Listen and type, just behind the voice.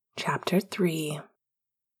Chapter 3.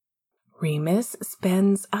 Remus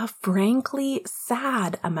spends a frankly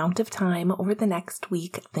sad amount of time over the next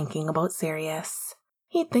week thinking about Sirius.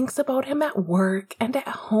 He thinks about him at work and at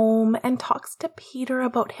home and talks to Peter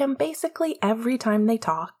about him basically every time they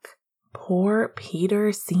talk. Poor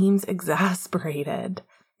Peter seems exasperated.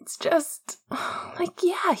 It's just,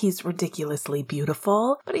 yeah, he's ridiculously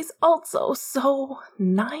beautiful, but he's also so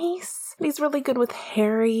nice. And he's really good with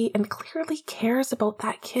Harry and clearly cares about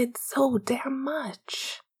that kid so damn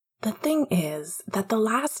much. The thing is that the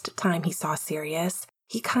last time he saw Sirius,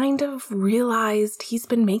 he kind of realized he's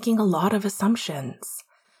been making a lot of assumptions.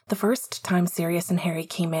 The first time Sirius and Harry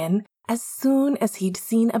came in, as soon as he'd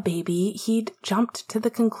seen a baby, he'd jumped to the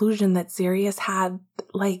conclusion that Sirius had,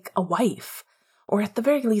 a wife. Or at the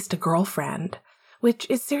very least a girlfriend, which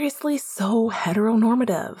is seriously so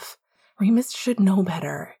heteronormative. Remus should know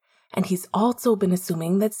better. And he's also been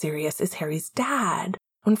assuming that Sirius is Harry's dad,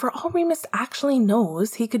 when for all Remus actually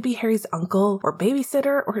knows, he could be Harry's uncle or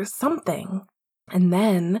babysitter or something. And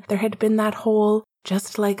then there had been that whole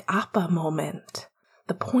just like Appa moment.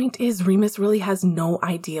 The point is Remus really has no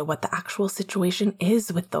idea what the actual situation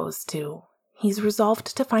is with those two. He's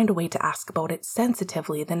resolved to find a way to ask about it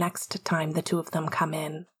sensitively the next time the two of them come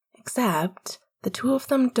in. Except, the two of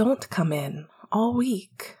them don't come in all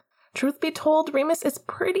week. Truth be told, Remus is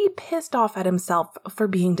pretty pissed off at himself for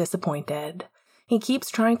being disappointed. He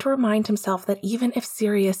keeps trying to remind himself that even if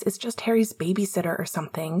Sirius is just Harry's babysitter or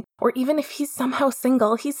something, or even if he's somehow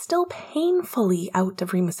single, he's still painfully out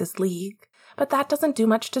of Remus's league. But that doesn't do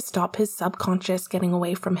much to stop his subconscious getting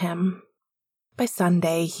away from him. By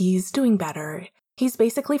Sunday, he's doing better. He's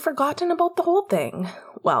basically forgotten about the whole thing.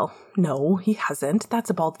 Well, no, he hasn't. That's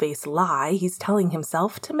a bald-faced lie he's telling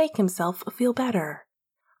himself to make himself feel better.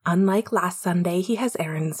 Unlike last Sunday, he has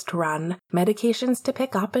errands to run, medications to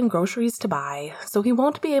pick up, and groceries to buy, so he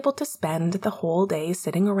won't be able to spend the whole day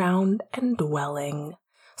sitting around and dwelling.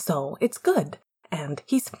 So it's good, and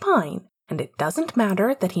he's fine, and it doesn't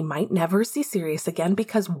matter that he might never see Sirius again,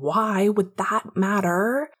 because why would that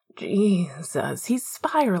matter? Jesus, he's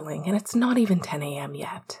spiraling, and it's not even 10 a.m.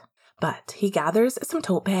 yet. But he gathers some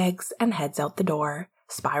tote bags and heads out the door.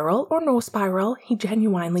 Spiral or no spiral, he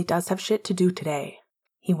genuinely does have shit to do today.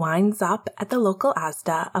 He winds up at the local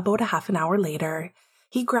Asda about a half an hour later.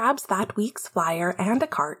 He grabs that week's flyer and a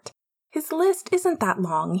cart. His list isn't that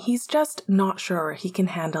long, he's just not sure he can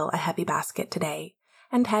handle a heavy basket today,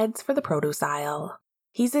 and heads for the produce aisle.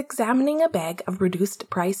 He's examining a bag of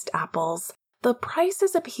reduced-priced apples. The price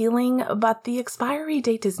is appealing, but the expiry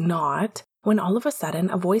date is not, when all of a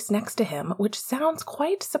sudden a voice next to him, which sounds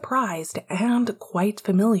quite surprised and quite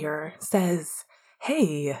familiar, says,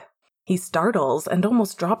 "Hey." He startles and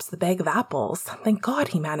almost drops the bag of apples. Thank God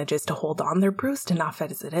he manages to hold on, they're bruised enough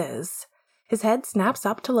as it is. His head snaps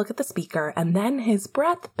up to look at the speaker, and then his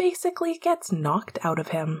breath basically gets knocked out of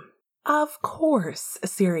him. Of course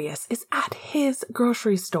Sirius is at his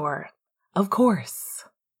grocery store. Of course.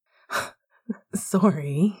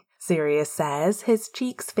 "Sorry," Sirius says, his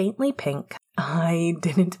cheeks faintly pink. "I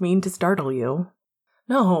didn't mean to startle you."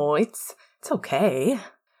 "No, it's okay,"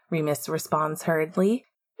 Remus responds hurriedly.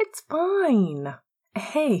 "It's fine."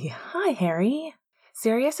 "Hey, hi, Harry."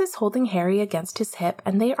 Sirius is holding Harry against his hip,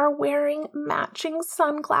 and they are wearing matching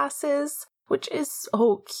sunglasses, which is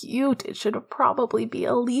so cute it should probably be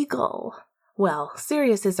illegal. Well,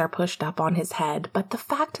 Sirius's are pushed up on his head, but the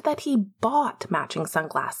fact that he bought matching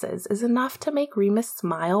sunglasses is enough to make Remus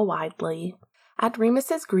smile widely. At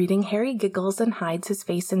Remus's greeting, Harry giggles and hides his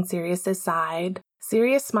face in Sirius's side.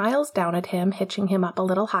 Sirius smiles down at him, hitching him up a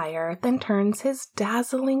little higher, then turns his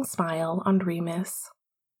dazzling smile on Remus.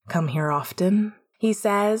 "Come here often," he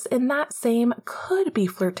says, in that same could-be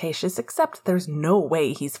flirtatious, except there's no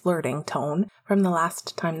way he's flirting tone from the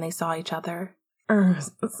last time they saw each other.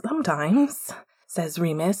 Sometimes," says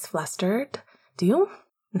Remus, flustered. "Do you?"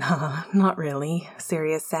 "Nah, not really,"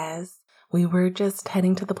 Sirius says. "We were just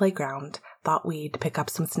heading to the playground. Thought we'd pick up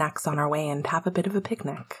some snacks on our way and have a bit of a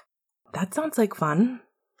picnic." "That sounds like fun."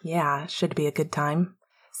 "Yeah, should be a good time."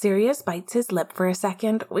 Sirius bites his lip for a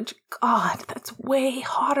second, which, God, that's way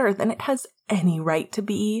hotter than it has any right to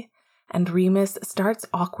be. And Remus starts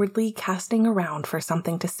awkwardly casting around for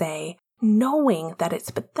something to say, knowing that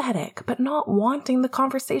it's pathetic, but not wanting the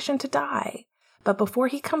conversation to die. But before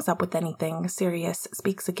he comes up with anything, Sirius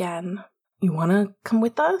speaks again. "You want to come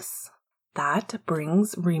with us?" That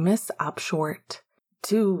brings Remus up short.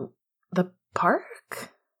 "To the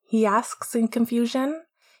park?" he asks in confusion.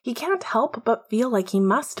 He can't help but feel like he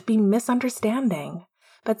must be misunderstanding.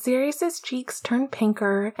 But Sirius's cheeks turn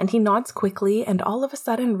pinker, and he nods quickly, and all of a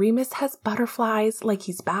sudden Remus has butterflies like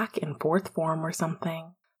he's back in fourth form or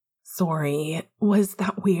something. Sorry, was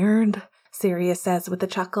that weird? Sirius says with a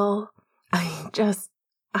chuckle.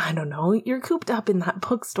 I don't know, you're cooped up in that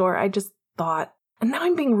bookstore, I just thought. And now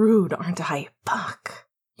I'm being rude, aren't I? Fuck.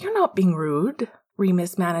 You're not being rude,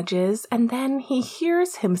 Remus manages, and then he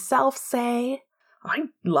hears himself say, I'd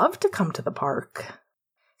love to come to the park.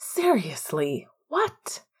 Seriously,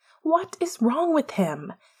 what? What is wrong with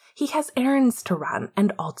him? He has errands to run,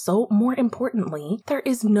 and also, more importantly, there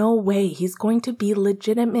is no way he's going to be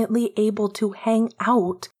legitimately able to hang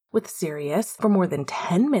out with Sirius for more than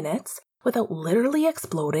 10 minutes without literally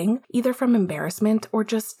exploding, either from embarrassment or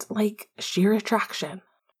just, sheer attraction.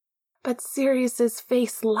 But Sirius's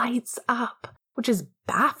face lights up, which is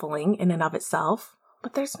baffling in and of itself,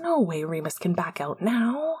 but there's no way Remus can back out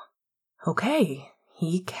now. Okay,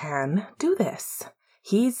 he can do this.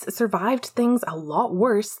 He's survived things a lot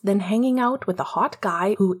worse than hanging out with a hot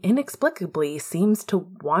guy who inexplicably seems to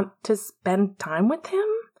want to spend time with him.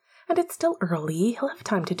 And it's still early, he'll have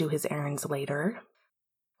time to do his errands later.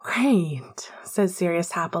 Great, says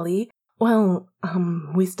Sirius happily. Well,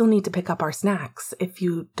 we still need to pick up our snacks, if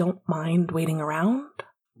you don't mind waiting around.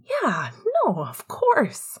 Yeah, no, of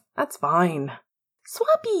course, that's fine.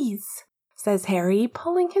 Swappies, says Harry,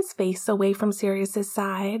 pulling his face away from Sirius's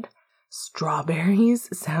side. Strawberries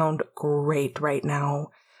sound great right now,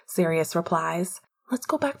 Sirius replies. Let's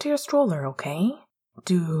go back to your stroller, okay?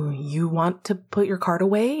 Do you want to put your cart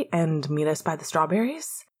away and meet us by the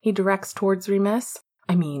strawberries? He directs towards Remus.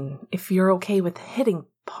 I mean, if you're okay with hitting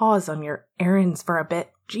pause on your errands for a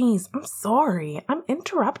bit. Geez, I'm sorry. I'm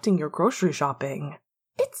interrupting your grocery shopping.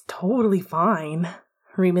 It's totally fine,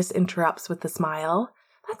 Remus interrupts with a smile.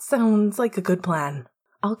 That sounds like a good plan.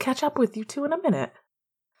 I'll catch up with you two in a minute.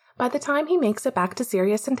 By the time he makes it back to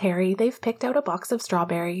Sirius and Harry, they've picked out a box of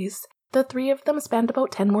strawberries. The three of them spend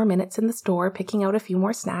about 10 more minutes in the store picking out a few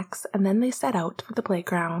more snacks, and then they set out for the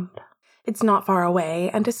playground. It's not far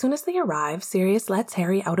away, and as soon as they arrive, Sirius lets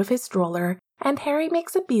Harry out of his stroller, and Harry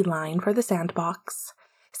makes a beeline for the sandbox.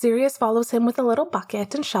 Sirius follows him with a little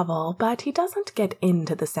bucket and shovel, but he doesn't get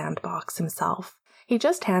into the sandbox himself. He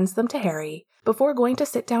just hands them to Harry, before going to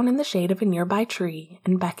sit down in the shade of a nearby tree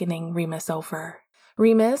and beckoning Remus over.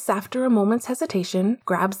 Remus, after a moment's hesitation,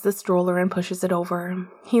 grabs the stroller and pushes it over.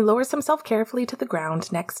 He lowers himself carefully to the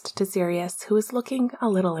ground next to Sirius, who is looking a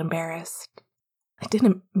little embarrassed. I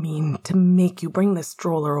didn't mean to make you bring the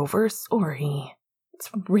stroller over, sorry. It's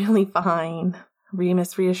really fine,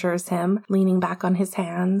 Remus reassures him, leaning back on his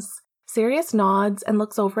hands. Sirius nods and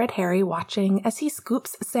looks over at Harry, watching as he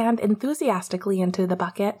scoops sand enthusiastically into the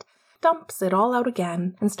bucket, dumps it all out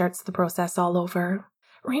again, and starts the process all over.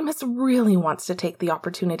 Remus really wants to take the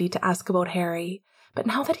opportunity to ask about Harry, but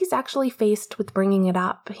now that he's actually faced with bringing it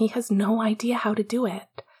up, he has no idea how to do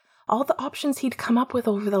it. All the options he'd come up with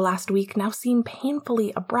over the last week now seem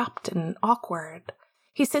painfully abrupt and awkward.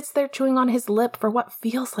 He sits there chewing on his lip for what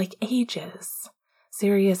feels like ages.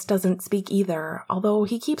 Sirius doesn't speak either, although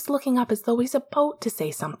he keeps looking up as though he's about to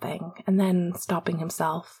say something, and then stopping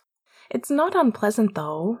himself. It's not unpleasant,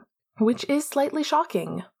 though, which is slightly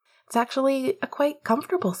shocking. It's actually a quite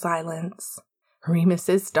comfortable silence. Remus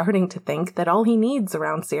is starting to think that all he needs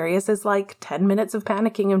around Sirius is 10 minutes of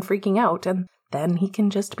panicking and freaking out, and then he can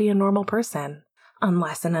just be a normal person.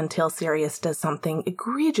 Unless and until Sirius does something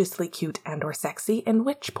egregiously cute and or sexy, in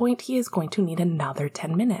which point he is going to need another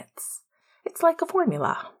 10 minutes. It's like a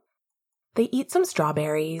formula. They eat some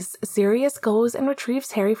strawberries. Sirius goes and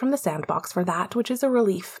retrieves Harry from the sandbox for that, which is a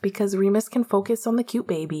relief because Remus can focus on the cute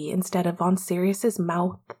baby instead of on Sirius's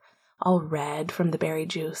mouth, all red from the berry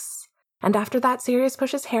juice. And after that, Sirius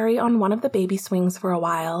pushes Harry on one of the baby swings for a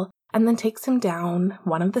while, and then takes him down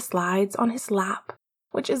one of the slides on his lap,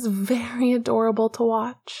 which is very adorable to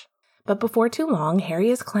watch. But before too long, Harry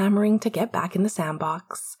is clamoring to get back in the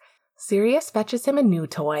sandbox. Sirius fetches him a new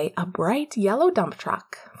toy, a bright yellow dump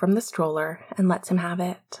truck, from the stroller and lets him have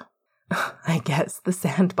it. I guess the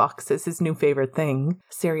sandbox is his new favorite thing,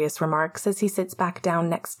 Sirius remarks as he sits back down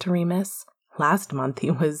next to Remus. Last month he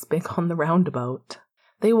was big on the roundabout.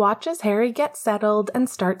 They watch as Harry gets settled and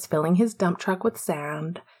starts filling his dump truck with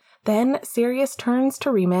sand. Then Sirius turns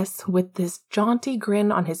to Remus with this jaunty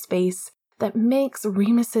grin on his face that makes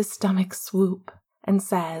Remus's stomach swoop and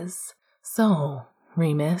says, "So,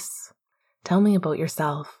 Remus, tell me about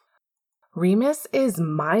yourself." Remus is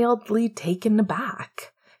mildly taken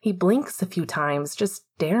aback. He blinks a few times, just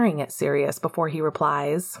staring at Sirius before he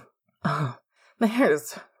replies,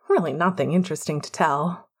 "There's really nothing interesting to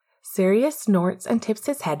tell." Sirius snorts and tips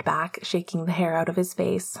his head back, shaking the hair out of his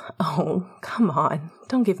face. "Oh, come on,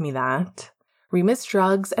 don't give me that." Remus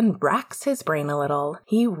shrugs and racks his brain a little.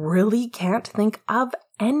 He really can't think of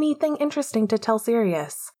anything interesting to tell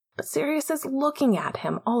Sirius. but Sirius is looking at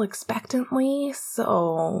him all expectantly,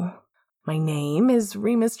 so... "My name is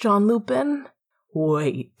Remus John Lupin."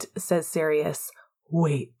 "Wait," says Sirius.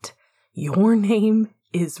 "Wait. Your name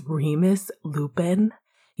is Remus Lupin?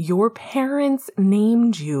 Your parents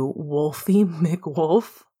named you Wolfie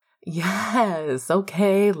McWolf?" "Yes,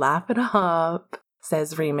 okay, laugh it up,"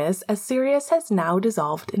 says Remus, as Sirius has now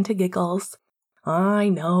dissolved into giggles. "I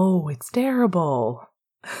know, it's terrible."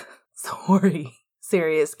 "Sorry,"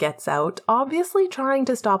 Sirius gets out, obviously trying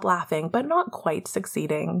to stop laughing, but not quite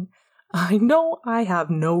succeeding. "I know I have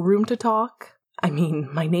no room to talk. I mean,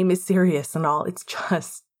 my name is Sirius and all, it's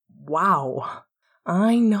just, wow."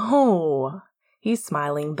 "I know." He's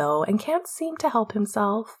smiling, though, and can't seem to help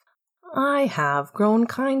himself. "I have grown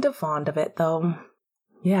kind of fond of it, though."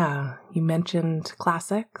 "Yeah, you mentioned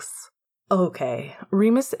classics?" Okay,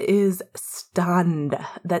 Remus is stunned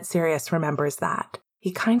that Sirius remembers that.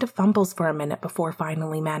 He kind of fumbles for a minute before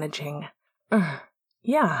finally managing.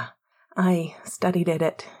 Yeah, I studied it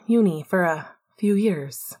at uni for a few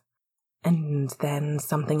years." "And then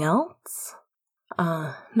something else?"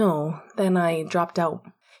 No, then I dropped out."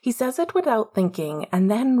 He says it without thinking, and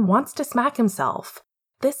then wants to smack himself.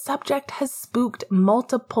 This subject has spooked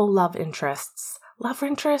multiple love interests. Love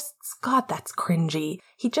interests? God, that's cringy.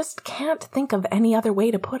 He just can't think of any other way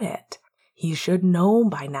to put it. He should know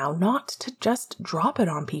by now not to just drop it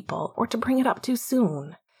on people, or to bring it up too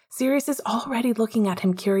soon. Sirius is already looking at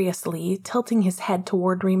him curiously, tilting his head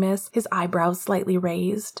toward Remus, his eyebrows slightly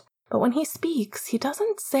raised. But when he speaks, he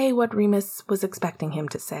doesn't say what Remus was expecting him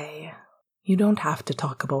to say. "You don't have to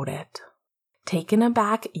talk about it." Taken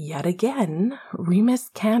aback yet again, Remus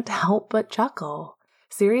can't help but chuckle.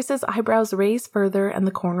 Sirius's eyebrows raise further and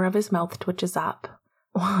the corner of his mouth twitches up.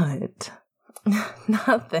 "What?"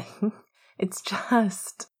 "Nothing. It's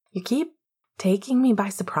just... you keep taking me by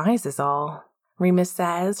surprise is all," Remus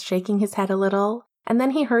says, shaking his head a little. And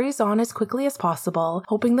then he hurries on as quickly as possible,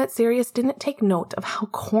 hoping that Sirius didn't take note of how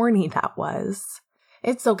corny that was.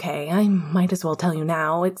 "It's okay, I might as well tell you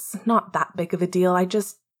now. It's not that big of a deal.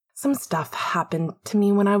 Some stuff happened to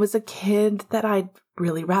me when I was a kid that I'd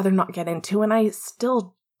really rather not get into, and I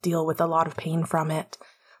still deal with a lot of pain from it.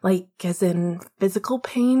 Like, as in physical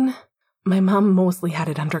pain. My mom mostly had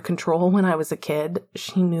it under control when I was a kid.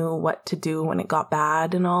 She knew what to do when it got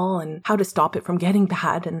bad and all, and how to stop it from getting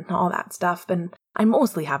bad and all that stuff, and I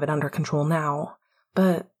mostly have it under control now.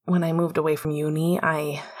 But when I moved away from uni,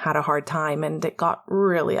 I had a hard time, and it got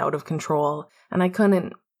really out of control, and I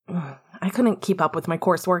couldn't keep up with my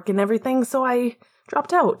coursework and everything, so I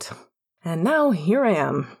dropped out. And now here I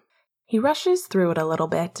am." He rushes through it a little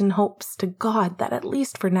bit and hopes to God that at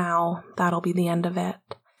least for now, that'll be the end of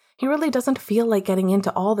it. He really doesn't feel like getting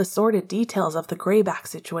into all the sordid details of the grayback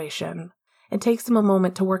situation. It takes him a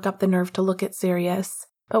moment to work up the nerve to look at Sirius,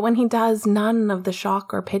 but when he does, none of the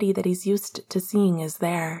shock or pity that he's used to seeing is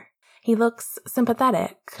there. He looks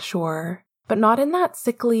sympathetic, sure, but not in that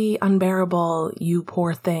sickly, unbearable, you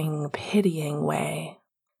poor thing, pitying way.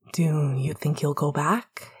 "Do you think you'll go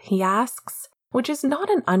back?" he asks, which is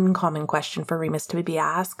not an uncommon question for Remus to be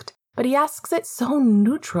asked, but he asks it so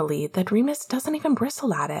neutrally that Remus doesn't even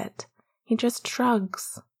bristle at it. He just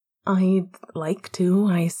shrugs. "I'd like to,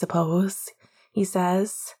 I suppose," he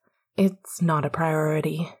says. "It's not a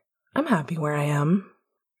priority. I'm happy where I am."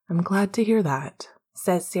 "I'm glad to hear that,"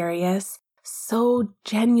 says Sirius, so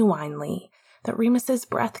genuinely that Remus's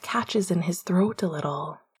breath catches in his throat a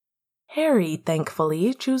little. Harry,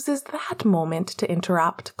 thankfully, chooses that moment to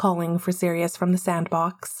interrupt, calling for Sirius from the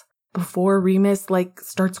sandbox, before Remus,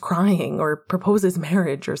 starts crying or proposes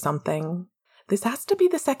marriage or something. This has to be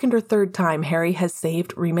the second or third time Harry has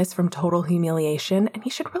saved Remus from total humiliation, and he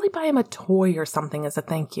should really buy him a toy or something as a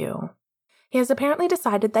thank you. He has apparently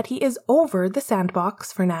decided that he is over the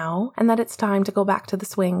sandbox for now, and that it's time to go back to the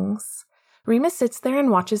swings. Remus sits there and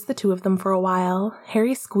watches the two of them for a while,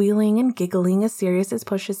 Harry squealing and giggling as Sirius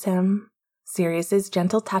pushes him. Sirius's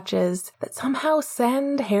gentle touches that somehow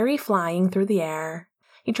send Harry flying through the air.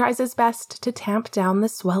 He tries his best to tamp down the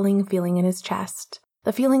swelling feeling in his chest,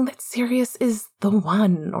 the feeling that Sirius is the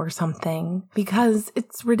one or something, because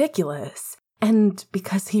it's ridiculous, and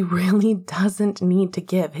because he really doesn't need to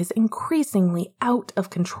give his increasingly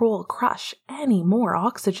out-of-control crush any more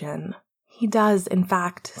oxygen. He does, in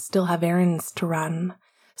fact, still have errands to run.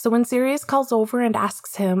 So when Sirius calls over and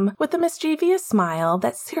asks him, with a mischievous smile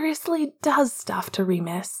that seriously does stuff to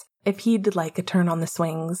Remus, if he'd like a turn on the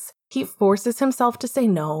swings, he forces himself to say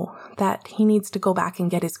no, that he needs to go back and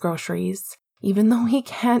get his groceries, even though he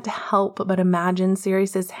can't help but imagine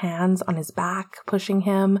Sirius's hands on his back pushing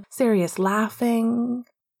him, Sirius laughing.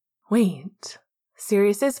 Wait,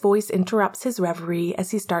 Sirius's voice interrupts his reverie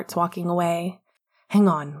as he starts walking away. Hang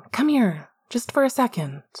on, come here, just for a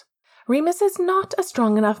second. Remus is not a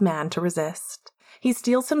strong enough man to resist. He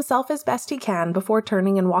steels himself as best he can before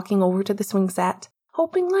turning and walking over to the swing set,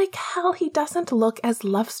 hoping like hell he doesn't look as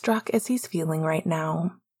love-struck as he's feeling right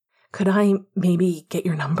now. Could I maybe get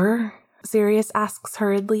your number? Sirius asks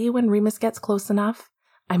hurriedly when Remus gets close enough.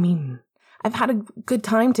 I mean, I've had a good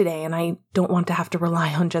time today and I don't want to have to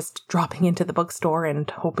rely on just dropping into the bookstore and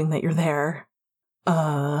hoping that you're there.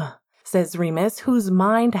 Says Remus, whose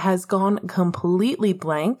mind has gone completely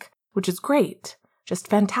blank, which is great. Just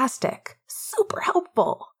fantastic. Super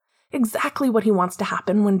helpful. Exactly what he wants to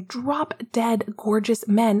happen when drop-dead gorgeous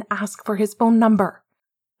men ask for his phone number.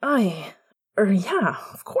 Yeah,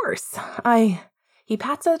 of course. He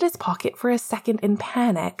pats at his pocket for a second in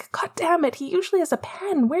panic. God damn it, he usually has a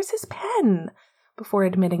pen. Where's his pen? Before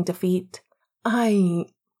admitting defeat. I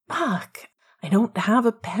don't have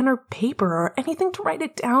a pen or paper or anything to write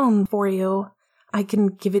it down for you. I can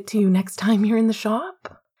give it to you next time you're in the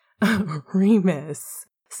shop. Remus,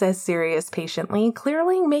 says Sirius patiently,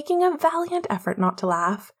 clearly making a valiant effort not to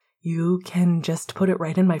laugh. You can just put it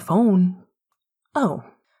right in my phone. Oh.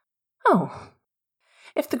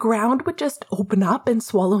 If the ground would just open up and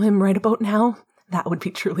swallow him right about now, that would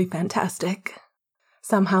be truly fantastic.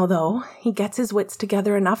 Somehow, though, he gets his wits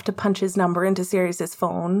together enough to punch his number into Sirius's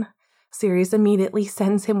phone. Sirius immediately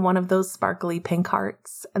sends him one of those sparkly pink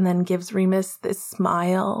hearts and then gives Remus this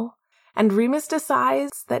smile. And Remus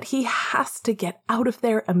decides that he has to get out of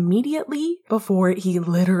there immediately before he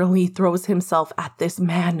literally throws himself at this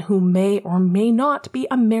man who may or may not be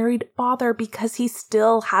a married father because he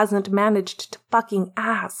still hasn't managed to fucking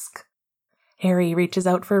ask. Harry reaches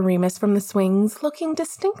out for Remus from the swings, looking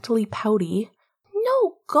distinctly pouty.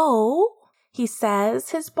 No go, he says,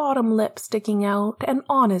 his bottom lip sticking out, and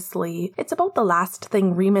honestly, it's about the last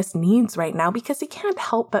thing Remus needs right now because he can't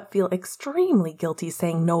help but feel extremely guilty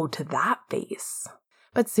saying no to that face.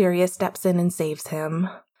 But Sirius steps in and saves him.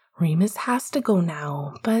 Remus has to go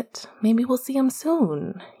now, but maybe we'll see him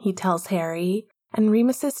soon, he tells Harry, and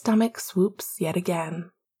Remus's stomach swoops yet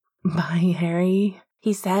again. Bye, Harry,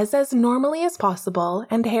 he says as normally as possible,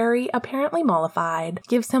 and Harry, apparently mollified,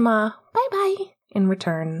 gives him a bye-bye in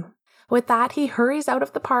return. With that, he hurries out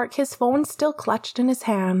of the park, his phone still clutched in his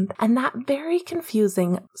hand, and that very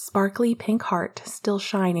confusing, sparkly pink heart still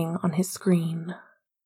shining on his screen.